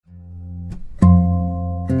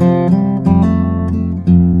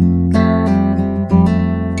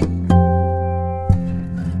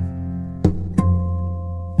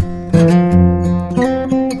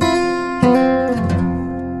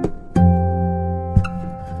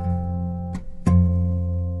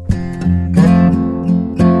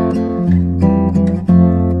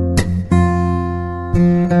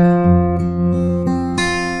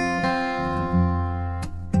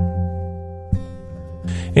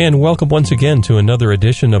And welcome once again to another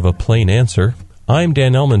edition of A Plain Answer. I'm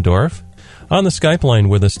Dan Elmendorf. On the Skype line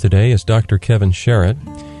with us today is Dr. Kevin Sherritt.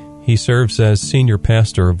 He serves as senior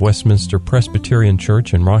pastor of Westminster Presbyterian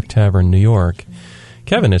Church in Rock Tavern, New York.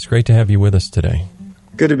 Kevin, it's great to have you with us today.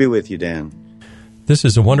 Good to be with you, Dan. This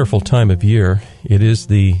is a wonderful time of year. It is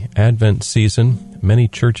the Advent season. Many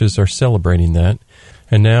churches are celebrating that.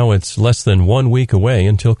 And now it's less than 1 week away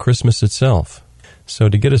until Christmas itself. So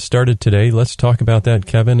to get us started today, let's talk about that,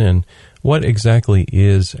 Kevin, and what exactly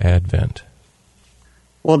is Advent?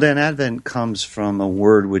 Well, Dan, Advent comes from a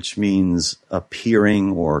word which means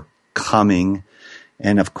appearing or coming.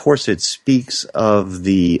 And of course, it speaks of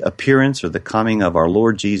the appearance or the coming of our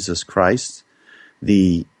Lord Jesus Christ,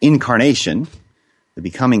 the incarnation, the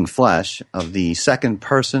becoming flesh of the second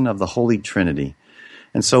person of the Holy Trinity.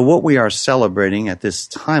 And so what we are celebrating at this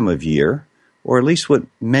time of year, or at least what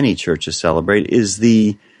many churches celebrate, is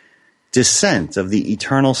the descent of the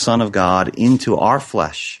eternal Son of God into our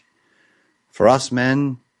flesh for us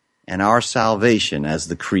men and our salvation, as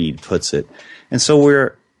the Creed puts it. And so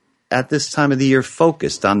we're, at this time of the year,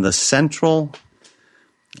 focused on the central,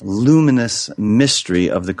 luminous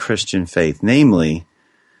mystery of the Christian faith, namely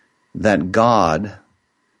that God,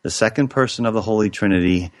 the second person of the Holy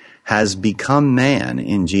Trinity, has become man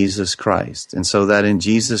in Jesus Christ. And so that in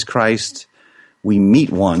Jesus Christ, we meet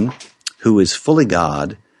one who is fully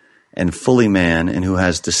God and fully man and who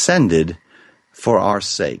has descended for our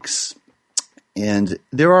sakes. And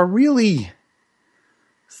there are really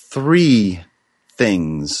three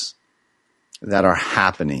things that are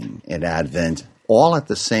happening at Advent all at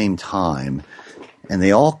the same time, and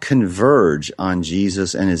they all converge on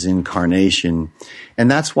Jesus and his incarnation. And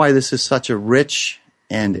that's why this is such a rich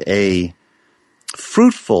and a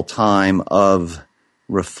fruitful time of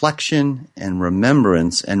reflection and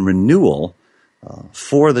remembrance and renewal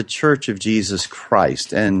for the Church of Jesus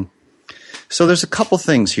Christ. And so there's a couple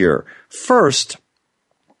things here. First,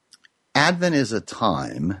 Advent is a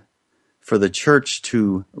time for the church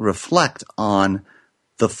to reflect on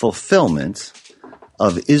the fulfillment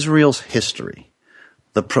of Israel's history,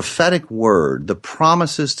 the prophetic word, the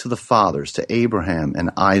promises to the fathers, to Abraham and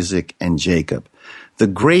Isaac and Jacob, the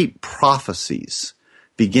great prophecies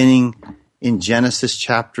beginning in Genesis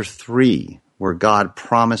chapter 3, where God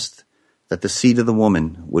promised that the seed of the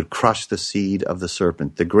woman would crush the seed of the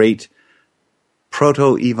serpent, the great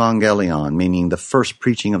proto-evangelion, meaning the first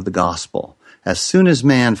preaching of the gospel. As soon as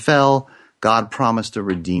man fell, God promised a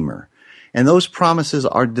redeemer. And those promises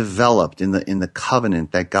are developed in the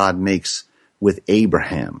covenant that God makes with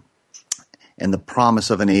Abraham and the promise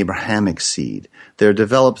of an Abrahamic seed. They're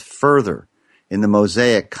developed further in the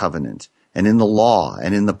Mosaic covenant and in the law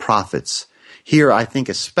and in the prophets. Here, I think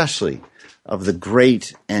especially of the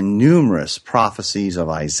great and numerous prophecies of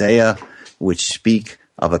Isaiah, which speak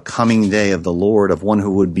of a coming day of the Lord, of one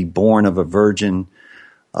who would be born of a virgin,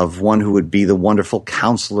 of one who would be the wonderful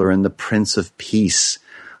counselor and the Prince of Peace,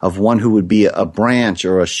 of one who would be a branch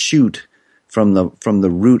or a shoot from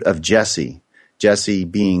the root of Jesse, Jesse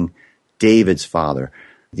being David's father.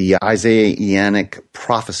 The Isaiah-ianic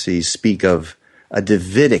prophecies speak of a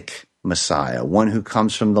Davidic Messiah, one who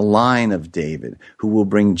comes from the line of David, who will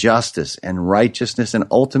bring justice and righteousness and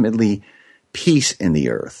ultimately peace in the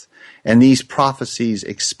earth. And these prophecies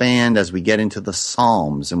expand as we get into the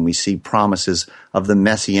Psalms and we see promises of the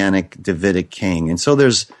Messianic Davidic king. And so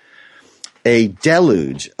there's a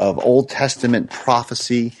deluge of Old Testament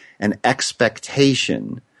prophecy and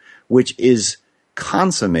expectation, which is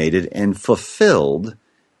consummated and fulfilled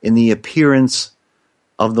in the appearance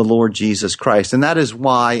of the Lord Jesus Christ. And that is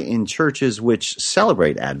why in churches which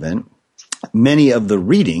celebrate Advent, many of the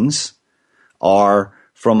readings are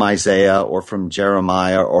from Isaiah or from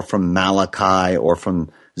Jeremiah or from Malachi or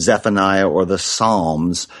from Zephaniah or the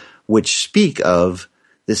Psalms, which speak of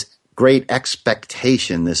this great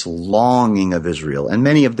expectation, this longing of Israel. And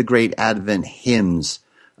many of the great Advent hymns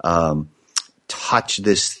touch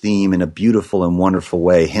this theme in a beautiful and wonderful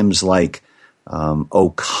way. Hymns like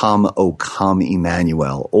O come,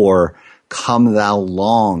 Emmanuel, or Come Thou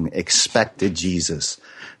Long Expected Jesus.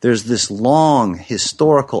 There's this long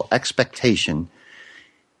historical expectation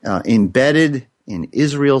embedded in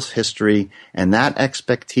Israel's history, and that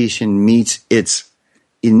expectation meets its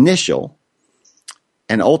initial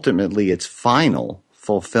and ultimately its final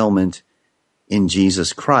fulfillment in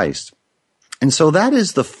Jesus Christ. And so that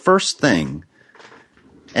is the first thing,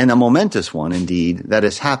 and a momentous one indeed, that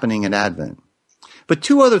is happening at Advent. But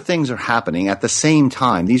two other things are happening at the same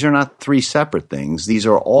time. These are not three separate things. These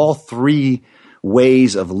are all three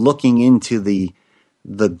ways of looking into the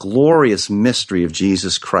glorious mystery of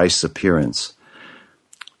Jesus Christ's appearance.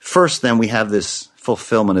 First, then, we have this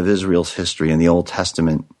fulfillment of Israel's history in the Old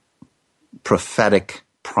Testament prophetic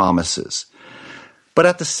promises. But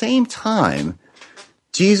at the same time,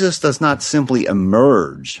 Jesus does not simply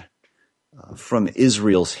emerge from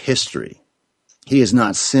Israel's history. He is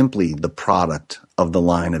not simply the product of the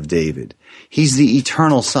line of David. He's the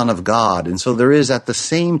eternal Son of God. And so there is, at the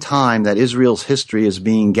same time that Israel's history is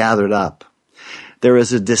being gathered up, there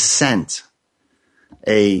is a descent,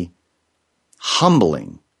 a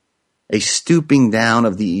humbling, a stooping down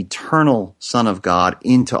of the eternal Son of God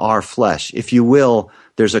into our flesh. If you will,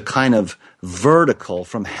 there's a kind of vertical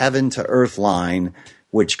from heaven to earth line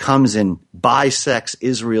which comes and bisects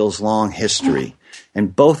Israel's long history.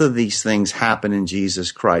 And both of these things happen in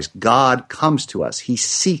Jesus Christ. God comes to us. He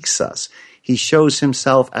seeks us. He shows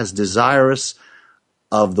himself as desirous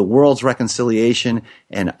of the world's reconciliation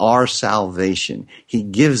and our salvation. He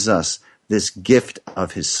gives us this gift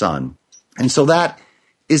of his Son. And so that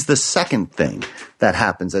is the second thing that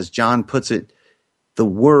happens. As John puts it, the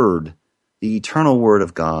Word, the eternal Word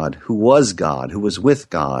of God, who was with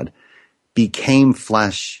God, became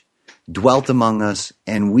flesh, dwelt among us,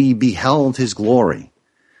 and we beheld his glory.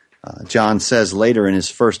 John says later in his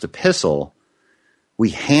first epistle,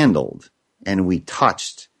 we handled and we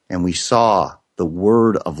touched and we saw the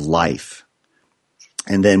word of life.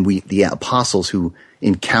 And then the apostles who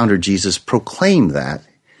encountered Jesus proclaimed that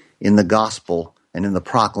in the gospel and in the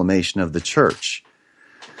proclamation of the church.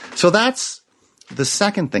 So that's the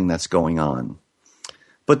second thing that's going on.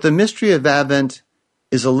 But the mystery of Advent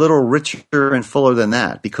is a little richer and fuller than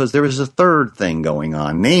that, because there is a third thing going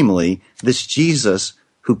on, namely this Jesus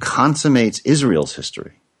who consummates Israel's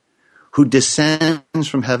history, who descends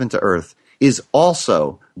from heaven to earth, is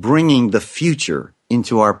also bringing the future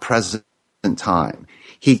into our present time.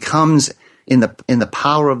 He comes in the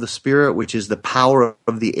power of the Spirit, which is the power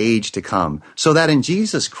of the age to come, so that in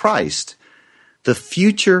Jesus Christ, the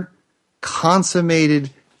future consummated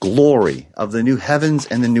glory of the new heavens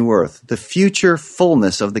and the new earth, the future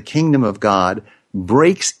fullness of the kingdom of God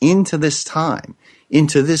breaks into this time,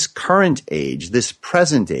 into this current age, this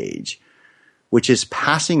present age, which is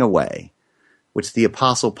passing away, which the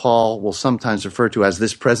Apostle Paul will sometimes refer to as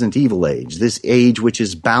this present evil age, this age which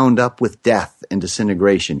is bound up with death and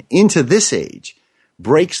disintegration. Into this age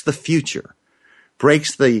breaks the future,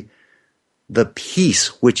 breaks the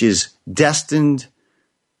peace which is destined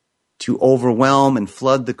to overwhelm and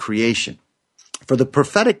flood the creation. For the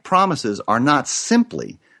prophetic promises are not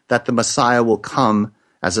simply that the Messiah will come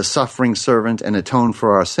as a suffering servant and atone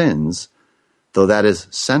for our sins, though that is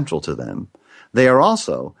central to them. They are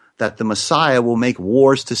also that the Messiah will make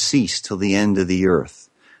wars to cease till the end of the earth,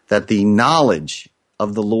 that the knowledge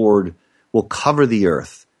of the Lord will cover the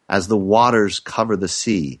earth as the waters cover the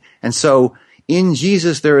sea. And so in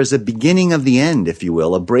Jesus, there is a beginning of the end, if you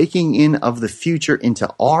will, a breaking in of the future into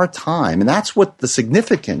our time. And that's what the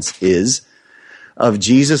significance is of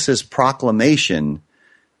Jesus' proclamation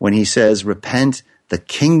when he says, repent, the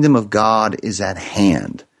kingdom of God is at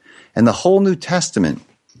hand. And the whole New Testament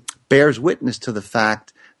bears witness to the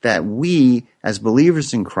fact that we, as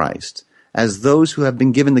believers in Christ, as those who have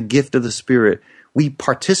been given the gift of the Spirit, we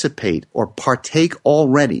participate or partake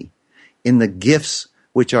already in the gifts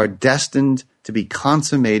which are destined to be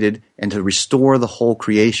consummated and to restore the whole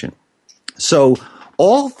creation. So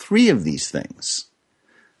all three of these things,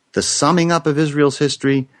 the summing up of Israel's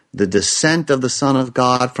history, the descent of the Son of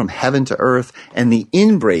God from heaven to earth, and the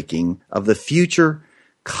inbreaking of the future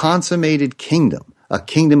consummated kingdom, a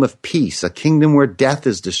kingdom of peace, a kingdom where death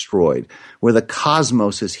is destroyed, where the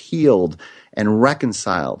cosmos is healed and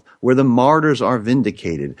reconciled, where the martyrs are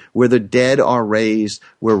vindicated, where the dead are raised,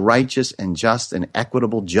 where righteous and just and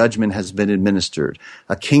equitable judgment has been administered,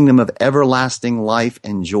 a kingdom of everlasting life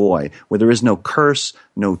and joy, where there is no curse,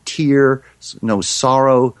 no tear, no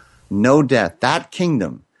sorrow, no death. That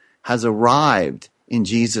kingdom has arrived in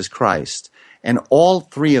Jesus Christ. And all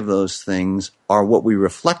three of those things are what we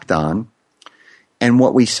reflect on and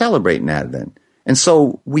what we celebrate in Advent. And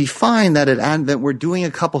so we find that at Advent we're doing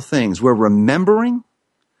a couple things. We're remembering,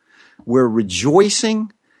 we're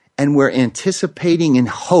rejoicing, and we're anticipating in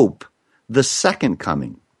hope the second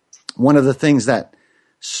coming. One of the things that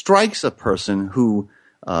strikes a person who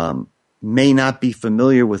may not be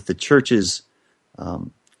familiar with the church's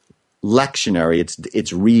lectionary,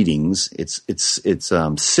 its readings,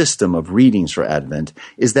 its system of readings for Advent,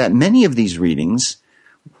 is that many of these readings,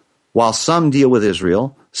 while some deal with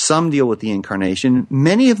Israel, some deal with the incarnation,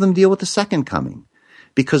 many of them deal with the second coming,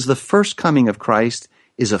 because the first coming of Christ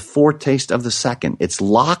is a foretaste of the second. It's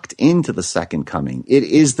locked into the second coming. It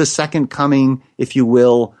is the second coming, if you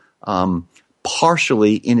will,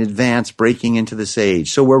 partially in advance breaking into this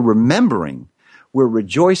age. So we're remembering, we're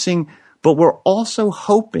rejoicing, but we're also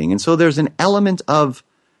hoping. And so there's an element of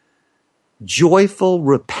joyful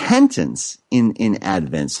repentance in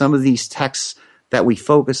Advent. Some of these texts that we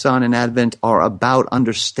focus on in Advent are about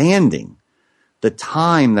understanding the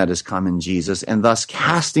time that has come in Jesus and thus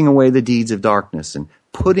casting away the deeds of darkness and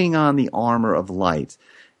putting on the armor of light.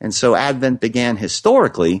 And so Advent began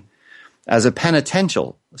historically as a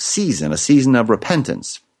penitential season, a season of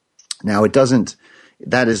repentance. Now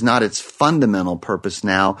that is not its fundamental purpose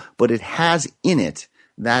now, but it has in it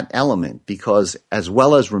that element, because as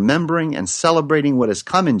well as remembering and celebrating what has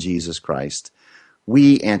come in Jesus Christ,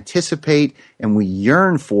 we anticipate and we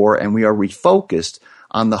yearn for and we are refocused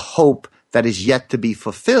on the hope that is yet to be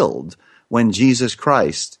fulfilled when Jesus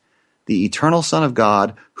Christ, the eternal Son of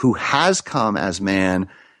God, who has come as man,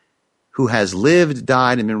 who has lived,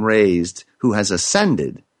 died, and been raised, who has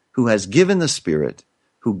ascended, who has given the Spirit,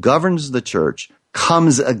 who governs the church,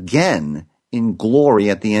 comes again in glory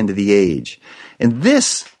at the end of the age. And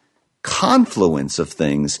this confluence of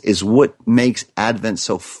things is what makes Advent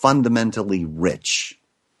so fundamentally rich.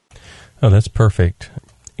 Oh, that's perfect.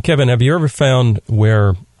 Kevin, have you ever found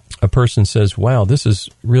where a person says, wow, this is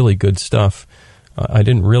really good stuff. I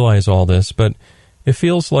didn't realize all this, but it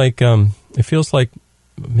feels like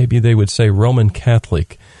maybe they would say Roman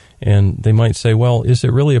Catholic, and they might say, well, is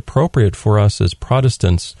it really appropriate for us as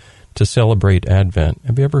Protestants to celebrate Advent?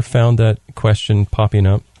 Have you ever found that question popping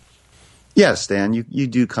up? Yes, Dan, you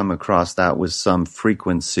do come across that with some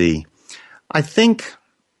frequency. I think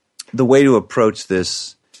the way to approach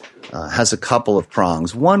this has a couple of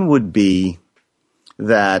prongs. One would be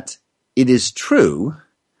that it is true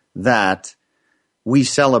that we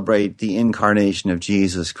celebrate the incarnation of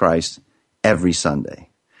Jesus Christ every Sunday,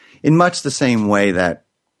 in much the same way that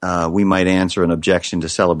we might answer an objection to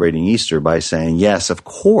celebrating Easter by saying, yes, of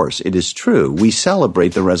course, it is true. We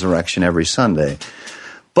celebrate the resurrection every Sunday.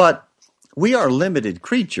 But we are limited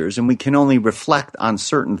creatures, and we can only reflect on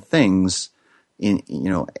certain things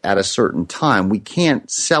at a certain time. We can't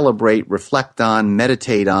celebrate, reflect on,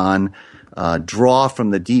 meditate on, draw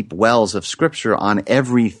from the deep wells of Scripture on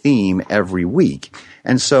every theme every week.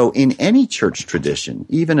 And so in any church tradition,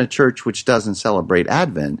 even a church which doesn't celebrate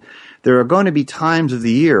Advent, there are going to be times of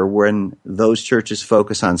the year when those churches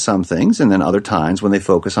focus on some things, and then other times when they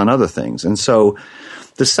focus on other things. And so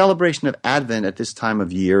the celebration of Advent at this time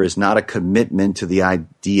of year is not a commitment to the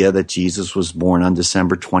idea that Jesus was born on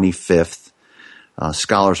December 25th.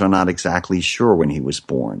 Scholars are not exactly sure when he was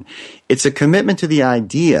born. It's a commitment to the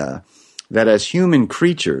idea that as human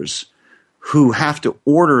creatures who have to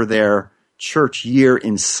order their church year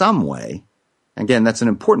in some way, again, that's an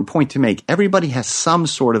important point to make. Everybody has some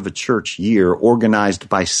sort of a church year organized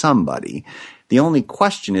by somebody. The only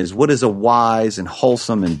question is, what is a wise and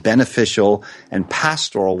wholesome and beneficial and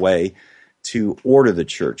pastoral way to order the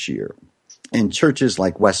church year? And churches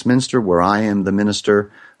like Westminster, where I am the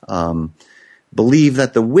minister, believe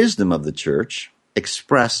that the wisdom of the church,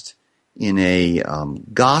 expressed in a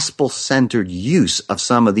gospel-centered use of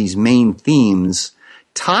some of these main themes,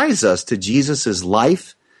 ties us to Jesus'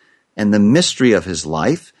 life and the mystery of his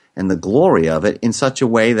life and the glory of it in such a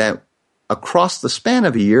way that across the span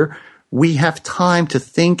of a year, we have time to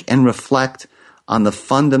think and reflect on the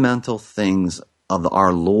fundamental things of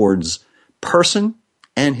our Lord's person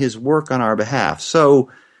and his work on our behalf.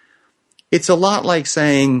 So it's a lot like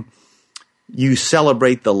saying you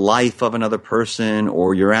celebrate the life of another person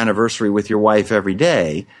or your anniversary with your wife every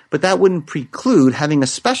day, but that wouldn't preclude having a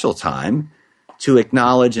special time to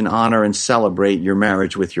acknowledge and honor and celebrate your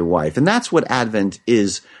marriage with your wife. And that's what Advent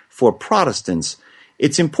is for Protestants.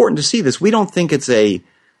 It's important to see this. We don't think it's a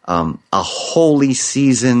holy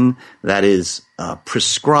season that is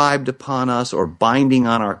prescribed upon us or binding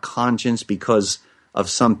on our conscience because of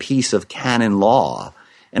some piece of canon law.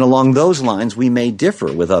 And along those lines, we may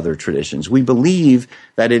differ with other traditions. We believe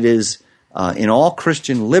that it is, in all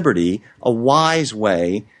Christian liberty, a wise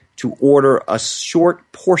way to order a short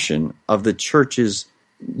portion of the church's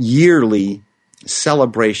yearly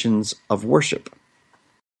celebrations of worship.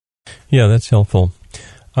 Yeah, that's helpful.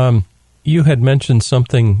 You had mentioned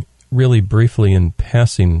something really briefly in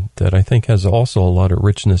passing that I think has also a lot of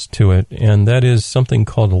richness to it, and that is something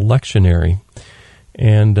called a lectionary.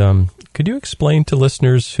 And could you explain to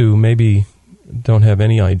listeners who maybe don't have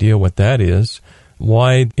any idea what that is,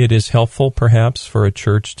 why it is helpful perhaps for a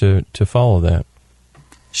church to follow that?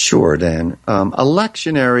 Sure, Dan. A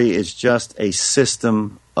lectionary is just a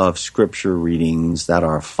system of scripture readings that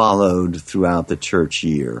are followed throughout the church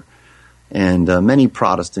year. And many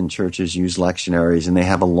Protestant churches use lectionaries, and they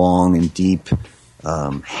have a long and deep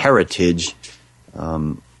heritage,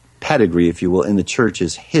 pedigree, if you will, in the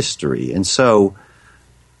church's history. And so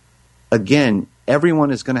again,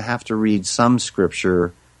 everyone is going to have to read some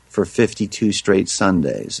Scripture for 52 straight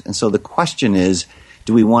Sundays. And so the question is,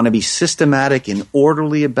 do we want to be systematic and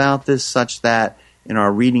orderly about this such that in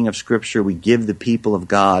our reading of Scripture we give the people of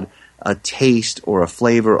God a taste or a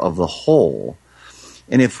flavor of the whole?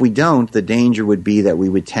 And if we don't, the danger would be that we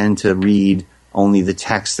would tend to read only the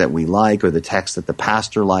text that we like, or the text that the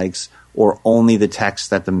pastor likes, or only the text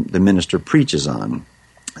that the minister preaches on.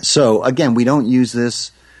 So again, we don't use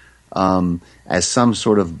this as some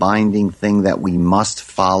sort of binding thing that we must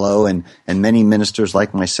follow, and many ministers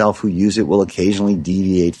like myself who use it will occasionally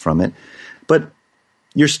deviate from it. But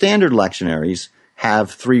your standard lectionaries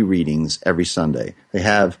have 3 readings every Sunday. They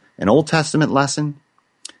have an Old Testament lesson,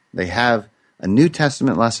 they have a New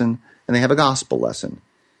Testament lesson, and they have a gospel lesson.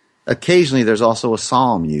 Occasionally there's also a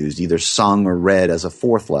psalm used, either sung or read as a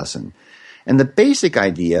 4th lesson. And the basic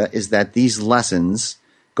idea is that these lessons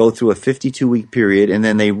go through a 52-week period, and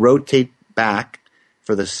then they rotate back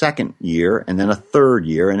for the 2nd year, and then a 3rd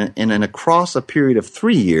year, and then across a period of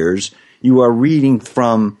 3 years, you are reading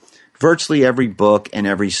from virtually every book and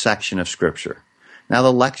every section of Scripture. Now,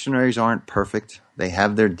 the lectionaries aren't perfect. They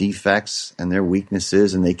have their defects and their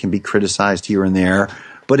weaknesses, and they can be criticized here and there.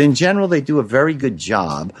 But in general, they do a very good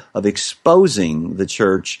job of exposing the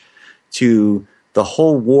church to the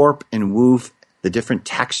whole warp and woof, the different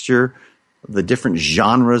texture, the different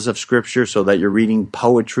genres of Scripture, so that you're reading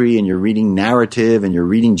poetry and you're reading narrative and you're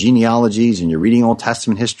reading genealogies and you're reading Old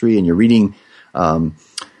Testament history and you're reading,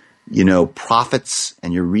 prophets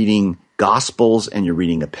and you're reading Gospels and you're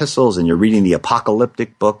reading epistles and you're reading the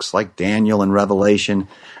apocalyptic books like Daniel and Revelation.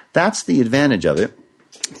 That's the advantage of it.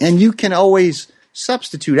 And you can always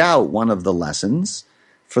substitute out one of the lessons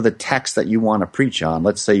for the text that you want to preach on.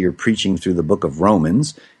 Let's say you're preaching through the book of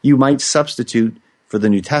Romans. You might substitute for the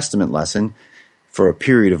New Testament lesson for a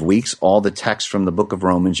period of weeks all the text from the book of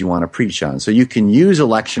Romans you want to preach on. So you can use a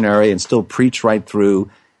lectionary and still preach right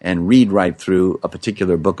through and read right through a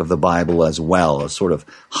particular book of the Bible as well, a sort of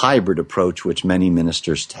hybrid approach which many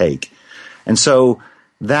ministers take. And so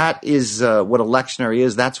that is what a lectionary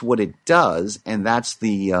is. That's what it does, and that's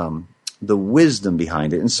the wisdom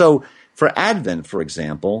behind it. And so for Advent, for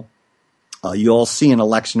example, you'll see in a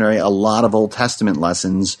lectionary a lot of Old Testament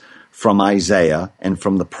lessons from Isaiah and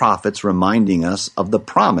from the prophets reminding us of the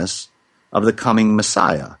promise of the coming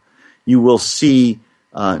Messiah. You will see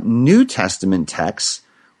New Testament texts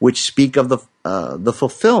which speak of the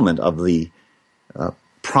fulfillment of the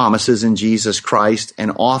promises in Jesus Christ,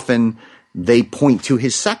 and often they point to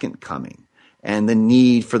his second coming and the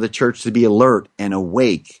need for the church to be alert and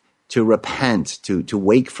awake, to repent, to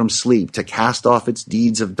wake from sleep, to cast off its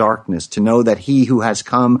deeds of darkness, to know that he who has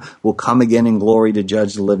come will come again in glory to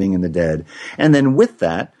judge the living and the dead. And then with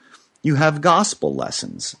that, you have gospel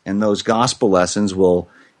lessons, and those gospel lessons will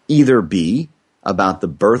either be about the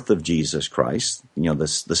birth of Jesus Christ,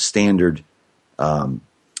 the standard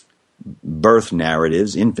birth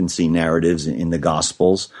narratives, infancy narratives in the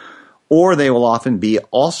Gospels, or they will often be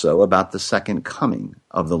also about the second coming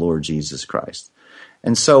of the Lord Jesus Christ.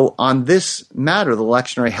 And so on this matter, the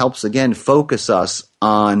lectionary helps again focus us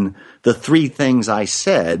on the 3 things I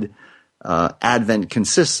said Advent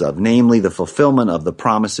consists of, namely the fulfillment of the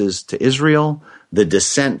promises to Israel, the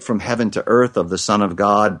descent from heaven to earth of the Son of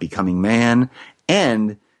God becoming man,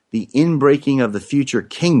 and the inbreaking of the future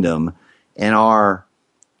kingdom and our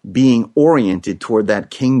being oriented toward that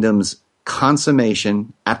kingdom's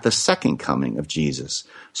consummation at the second coming of Jesus.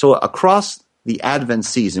 So across the Advent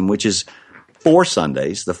season, which is 4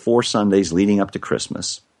 Sundays, the 4 Sundays leading up to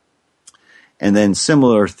Christmas, and then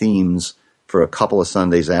similar themes for a couple of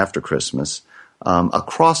Sundays after Christmas,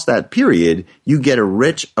 across that period, you get a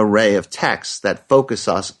rich array of texts that focus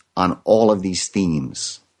us on all of these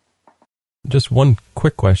themes. Just one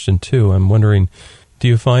quick question, too. I'm wondering, do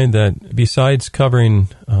you find that besides covering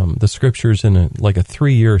the Scriptures in a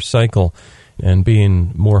 3-year cycle and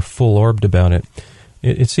being more full-orbed about it,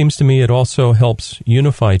 it seems to me it also helps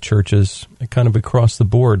unify churches kind of across the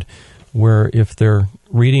board, where if they're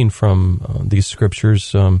reading from these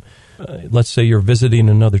Scriptures, let's say you're visiting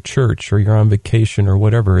another church or you're on vacation or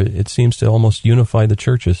whatever, it seems to almost unify the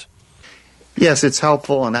churches. Yes, it's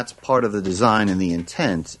helpful, and that's part of the design and the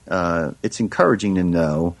intent. It's encouraging to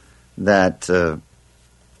know that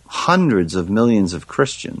hundreds of millions of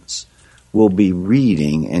Christians will be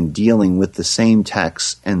reading and dealing with the same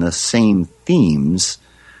texts and the same themes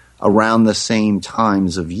around the same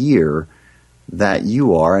times of year that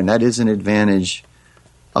you are, and that is an advantage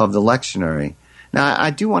of the lectionary. Now, I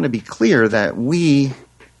do want to be clear that we,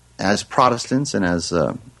 as Protestants and as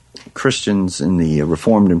Christians in the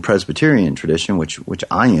Reformed and Presbyterian tradition, which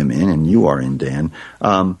I am in and you are in, Dan,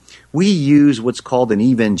 we use what's called an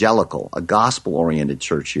evangelical, a gospel-oriented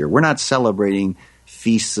church year. We're not celebrating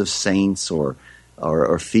feasts of saints or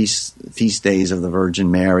feast days of the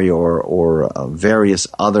Virgin Mary or various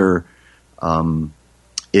other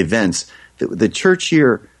events. The church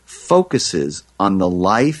year focuses on the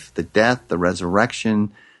life, the death, the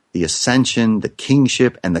resurrection, the ascension, the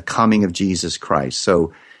kingship, and the coming of Jesus Christ.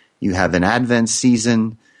 So you have an Advent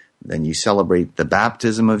season, then you celebrate the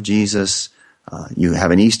baptism of Jesus. You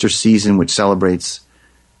have an Easter season which celebrates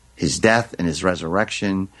his death and his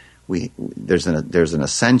resurrection. There's an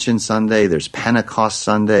Ascension Sunday, there's Pentecost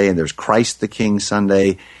Sunday, and there's Christ the King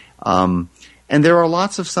Sunday. And there are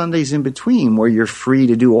lots of Sundays in between where you're free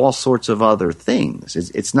to do all sorts of other things.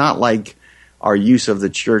 It's not like our use of the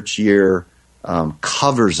church year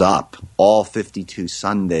covers up all 52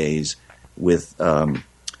 Sundays with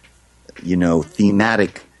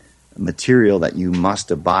thematic material that you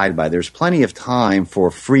must abide by. There's plenty of time for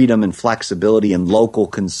freedom and flexibility and local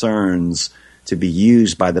concerns to be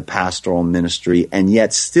used by the pastoral ministry, and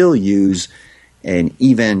yet still use an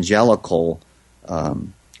evangelical,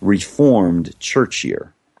 reformed church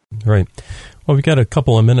year. Right. Well, we've got a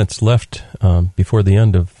couple of minutes left before the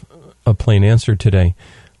end of A Plain Answer today.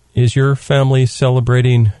 Is your family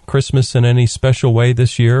celebrating Christmas in any special way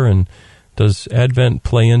this year, and does Advent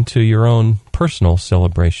play into your own personal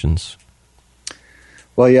celebrations?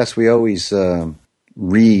 Well, yes, we always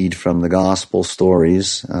read from the gospel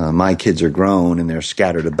stories. My kids are grown and they're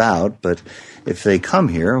scattered about, but if they come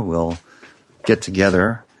here, we'll get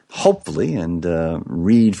together, hopefully, and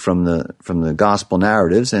read from the gospel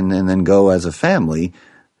narratives, and then go as a family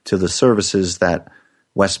to the services that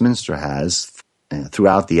Westminster has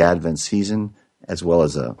throughout the Advent season, as well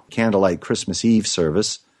as a candlelight Christmas Eve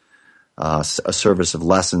service, a service of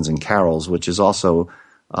lessons and carols, which is also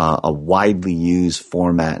a widely used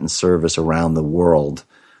format and service around the world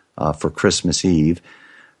for Christmas Eve.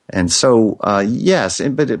 And so, yes,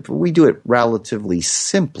 but we do it relatively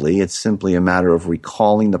simply. It's simply a matter of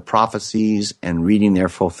recalling the prophecies and reading their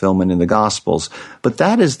fulfillment in the Gospels. But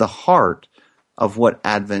that is the heart of what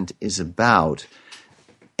Advent is about.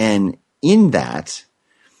 And in that,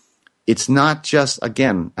 it's not just,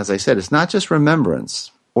 again, as I said, it's not just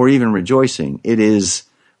remembrance or even rejoicing. It is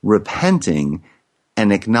repenting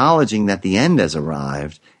and acknowledging that the end has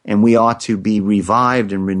arrived, and we ought to be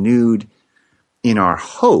revived and renewed in our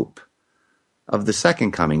hope of the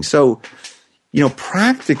second coming. So,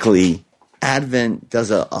 practically, Advent does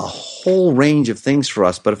a whole range of things for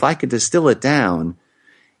us, but if I could distill it down,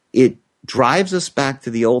 it drives us back to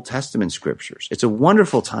the Old Testament scriptures. It's a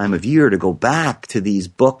wonderful time of year to go back to these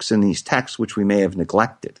books and these texts which we may have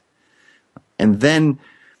neglected. And then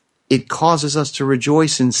it causes us to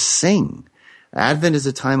rejoice and sing. Advent is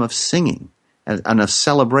a time of singing and of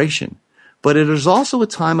celebration, but it is also a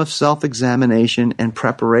time of self-examination and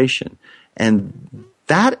preparation. And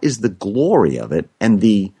that is the glory of it and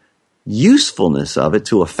the usefulness of it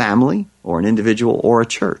to a family or an individual or a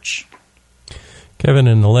church. Kevin,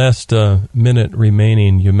 in the last minute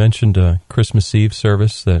remaining, you mentioned a Christmas Eve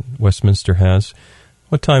service that Westminster has.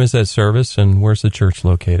 What time is that service, and where's the church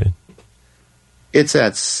located? It's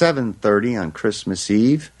at 7:30 on Christmas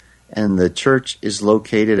Eve, and the church is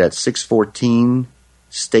located at 614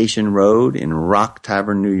 Station Road in Rock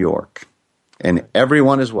Tavern, New York. And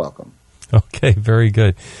everyone is welcome. Okay, very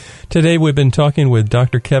good. Today we've been talking with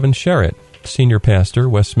Dr. Kevin Sherritt, Senior Pastor,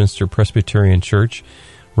 Westminster Presbyterian Church,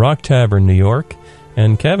 Rock Tavern, New York.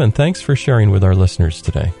 And Kevin, thanks for sharing with our listeners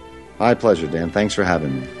today. My pleasure, Dan. Thanks for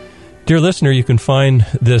having me. Dear listener, you can find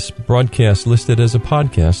this broadcast listed as a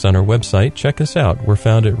podcast on our website. Check us out. We're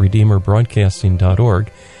found at redeemerbroadcasting.org.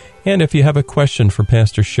 And if you have a question for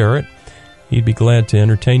Pastor Sherritt, he'd be glad to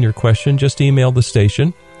entertain your question. Just email the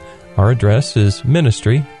station. Our address is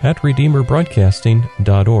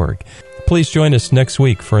ministry@redeemerbroadcasting.org. Please join us next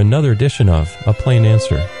week for another edition of A Plain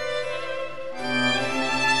Answer.